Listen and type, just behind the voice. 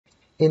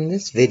In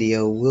this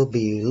video, we'll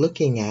be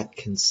looking at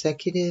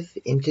consecutive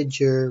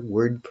integer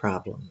word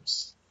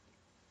problems.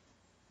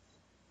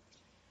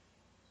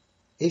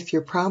 If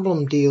your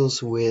problem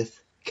deals with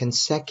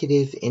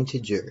consecutive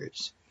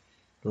integers,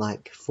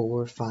 like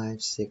 4,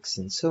 5, 6,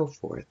 and so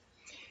forth,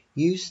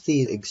 use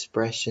the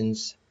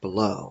expressions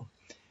below.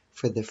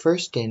 For the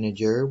first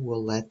integer,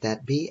 we'll let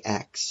that be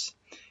x,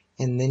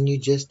 and then you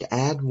just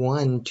add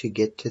 1 to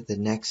get to the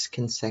next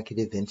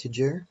consecutive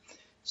integer,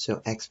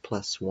 so x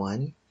plus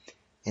 1.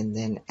 And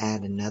then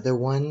add another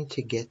 1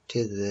 to get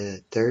to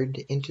the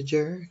third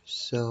integer.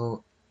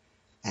 So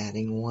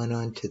adding 1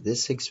 onto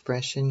this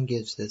expression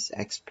gives us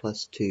x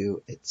plus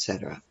 2,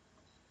 etc.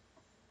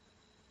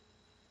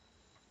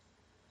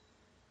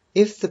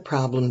 If the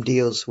problem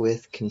deals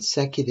with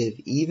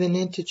consecutive even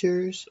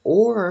integers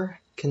or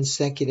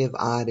consecutive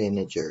odd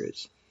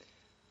integers,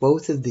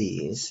 both of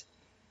these,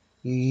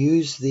 you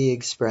use the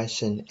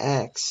expression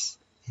x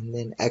and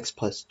then x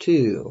plus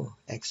 2,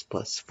 x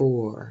plus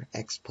 4,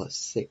 x plus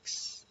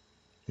 6,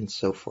 and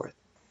so forth.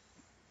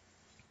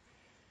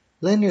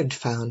 Leonard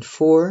found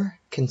 4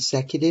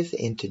 consecutive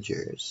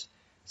integers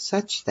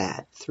such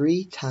that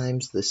 3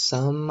 times the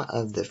sum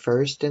of the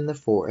first and the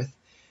fourth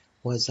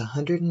was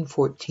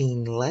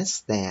 114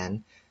 less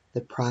than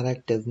the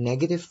product of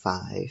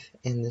 -5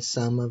 and the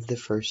sum of the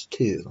first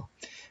two.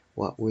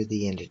 What were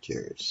the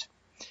integers?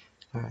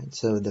 Alright,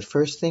 so the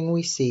first thing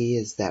we see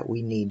is that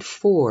we need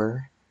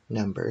 4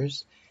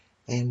 numbers,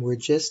 and we're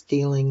just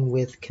dealing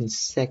with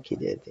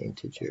consecutive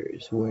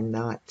integers. We're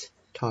not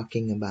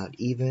talking about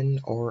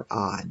even or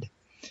odd.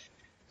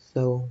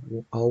 So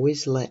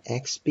always let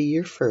x be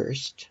your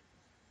first.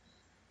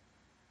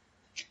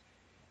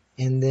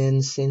 And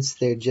then since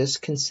they're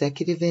just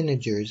consecutive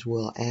integers,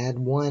 we'll add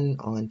 1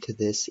 onto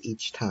this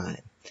each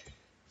time.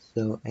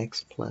 So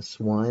x plus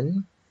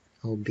 1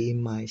 will be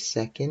my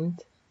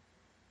second.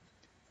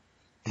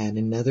 Add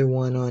another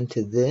 1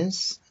 onto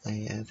this.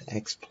 I have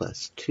x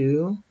plus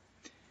 2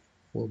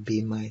 will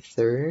be my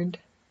third.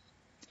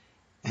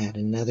 Add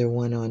another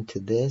 1 onto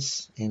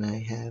this, and I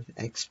have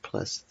x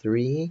plus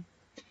 3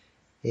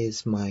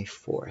 is my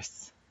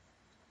fourth.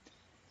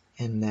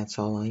 And that's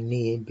all I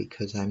need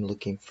because I'm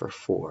looking for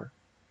 4.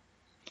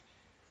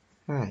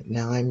 Alright,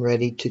 now I'm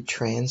ready to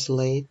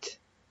translate.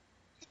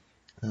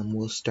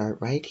 We'll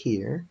start right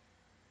here,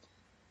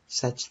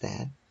 such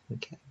that,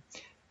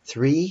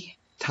 3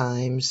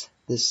 times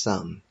the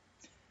sum.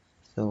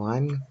 So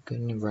I'm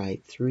going to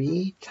write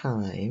 3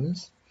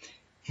 times,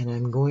 and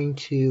I'm going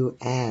to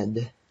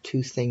add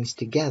 2 things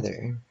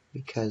together,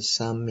 because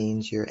sum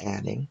means you're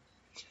adding.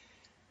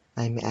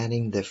 I'm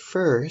adding the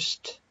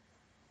first,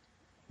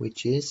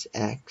 which is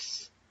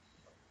x,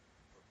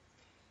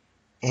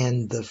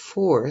 and the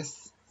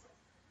fourth,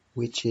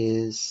 which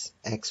is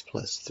x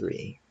plus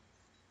 3.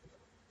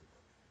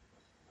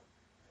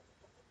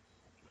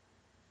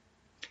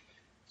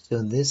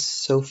 So this,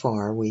 so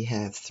far, we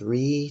have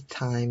 3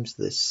 times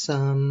the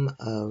sum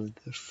of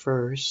the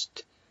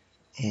first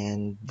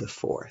and the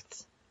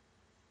fourth.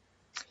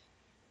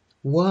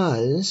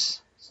 Was,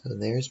 so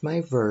there's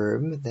my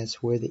verb,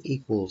 that's where the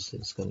equals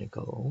is going to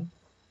go.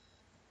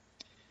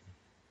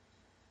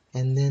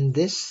 And then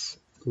this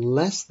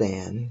less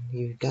than,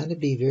 you've got to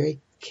be very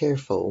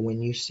careful.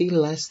 When you see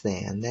less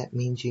than, that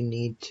means you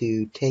need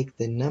to take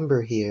the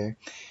number here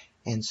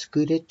and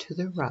scoot it to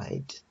the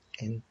right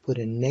and put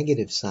a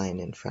negative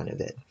sign in front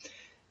of it.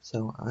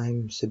 So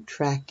I'm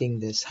subtracting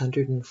this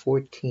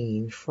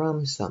 114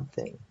 from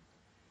something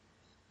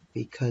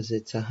because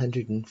it's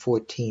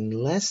 114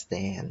 less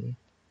than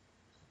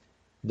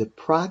the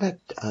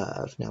product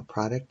of, now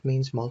product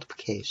means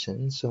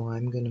multiplication, so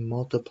I'm going to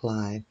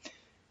multiply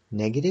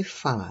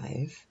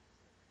 -5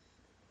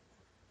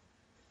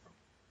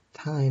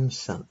 times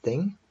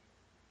something,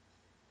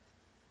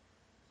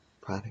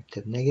 product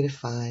of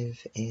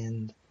 -5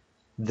 and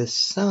the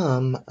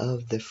sum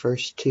of the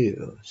first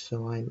two.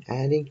 So I'm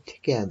adding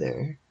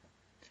together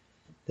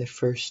the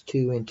first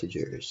two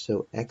integers.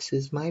 So x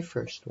is my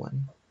first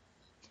one,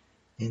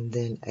 and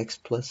then x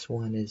plus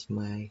 1 is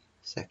my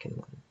second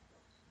one.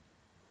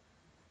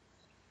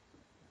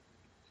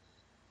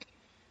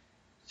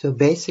 So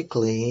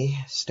basically,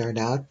 start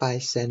out by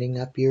setting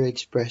up your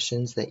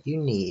expressions that you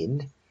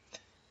need.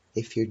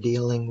 If you're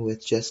dealing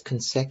with just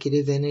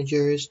consecutive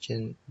integers,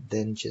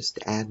 then just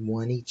add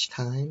 1 each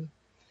time.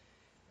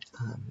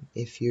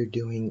 If you're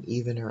doing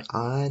even or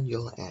odd,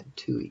 you'll add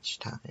 2 each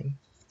time.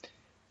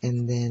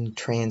 And then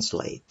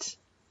translate.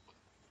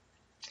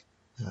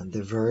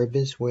 The verb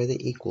is where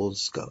the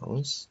equals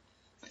goes.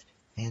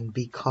 And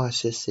be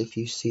cautious if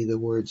you see the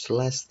words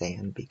less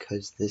than,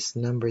 because this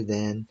number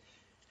then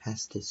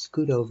has to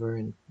scoot over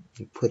and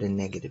you put a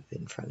negative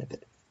in front of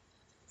it.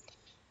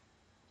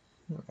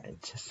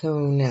 Alright,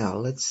 so now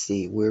let's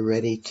see, we're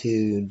ready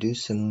to do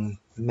some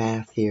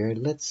math here.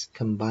 Let's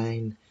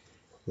combine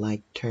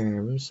like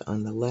terms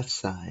on the left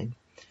side.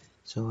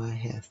 So I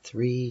have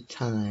 3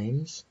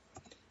 times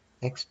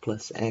x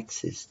plus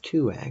x is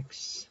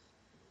 2x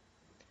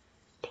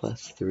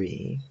plus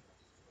 3.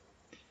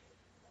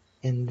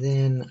 And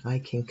then I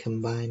can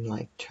combine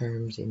like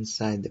terms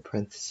inside the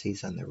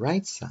parentheses on the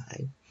right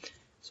side.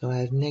 So I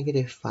have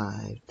negative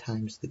 5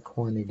 times the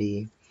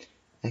quantity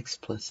x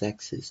plus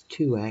x is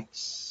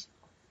 2x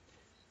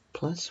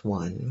plus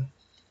 1,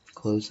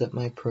 close up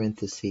my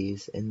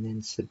parentheses, and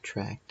then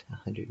subtract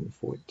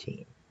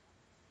 114.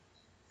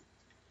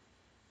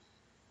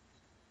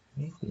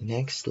 Right.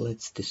 Next,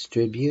 let's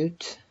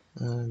distribute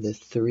the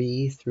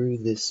 3 through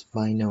this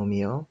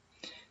binomial.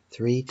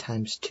 3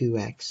 times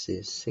 2x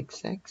is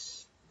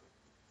 6x.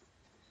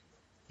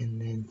 And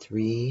then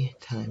 3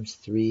 times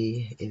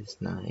 3 is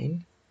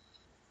 9.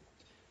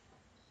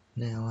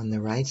 Now on the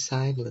right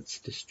side, let's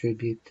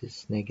distribute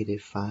this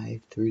negative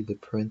 5 through the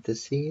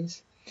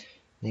parentheses.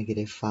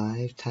 Negative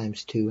 5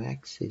 times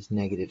 2x is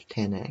negative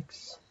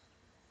 10x.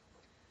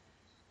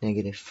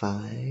 Negative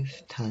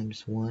 5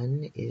 times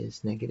 1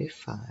 is negative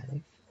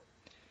 5.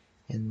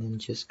 And then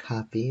just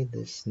copy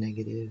this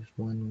negative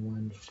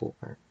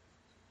 114.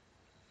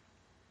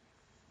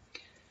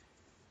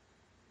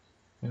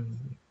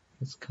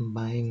 Let's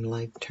combine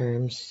like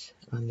terms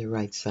on the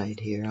right side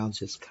here. I'll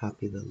just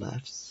copy the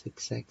left.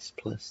 6x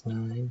plus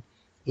 9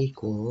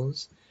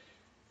 equals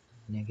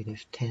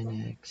negative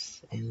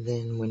 10x. And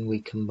then when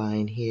we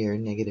combine here,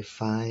 negative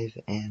 5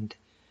 and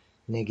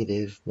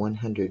negative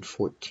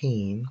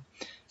 114,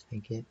 I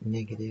get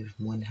negative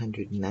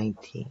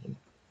 119.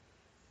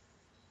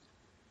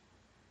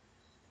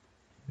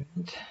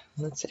 Right.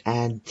 Let's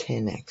add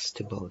 10x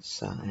to both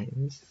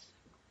sides.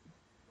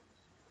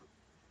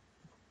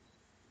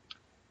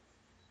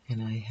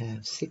 And I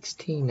have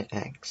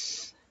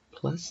 16x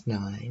plus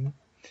 9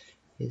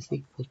 is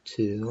equal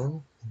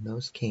to, and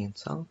those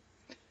cancel,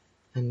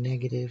 a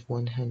negative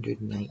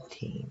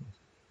 119.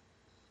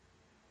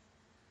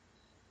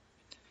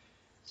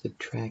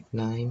 Subtract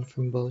 9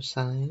 from both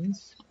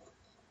sides,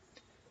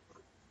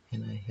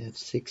 and I have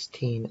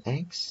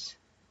 16x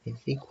is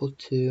equal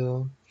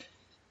to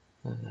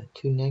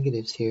two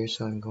negatives here,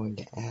 so I'm going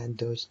to add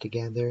those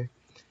together,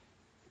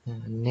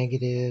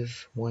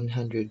 negative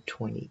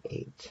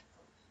 128.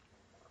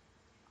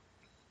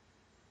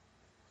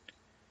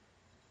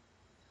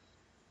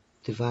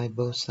 Divide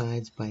both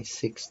sides by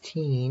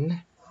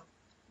 16,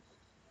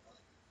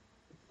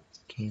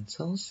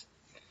 cancels,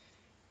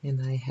 and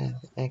I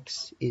have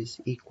x is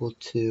equal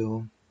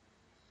to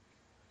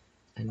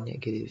a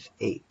negative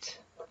 8.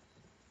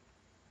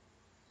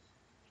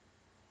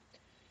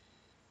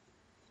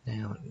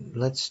 Now,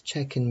 let's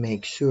check and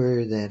make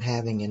sure that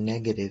having a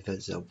negative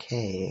is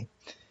okay.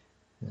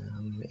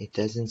 It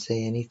doesn't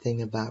say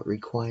anything about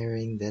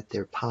requiring that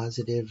they're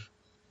positive.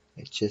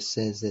 It just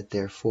says that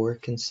they're 4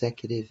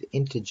 consecutive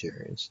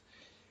integers,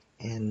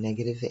 and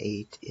negative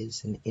 8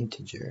 is an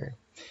integer.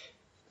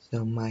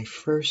 So my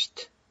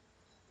first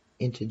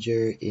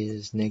integer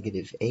is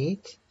negative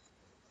 8.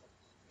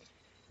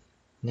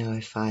 Now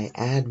if I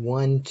add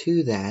 1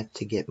 to that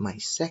to get my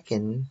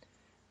second,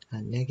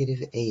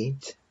 negative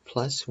 8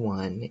 plus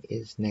 1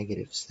 is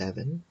negative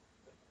 7.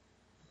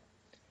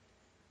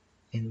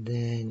 And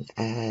then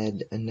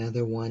add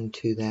another 1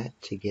 to that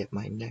to get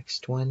my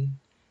next one.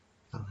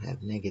 I'll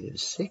have negative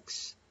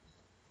 6.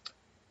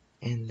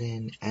 And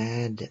then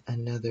add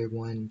another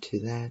 1 to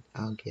that,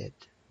 I'll get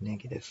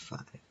negative 5.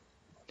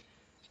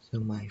 So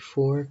my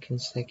 4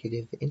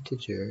 consecutive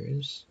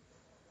integers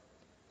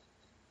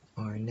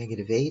are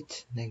negative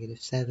 8, negative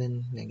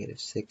 7,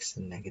 negative 6,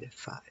 and negative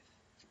 5.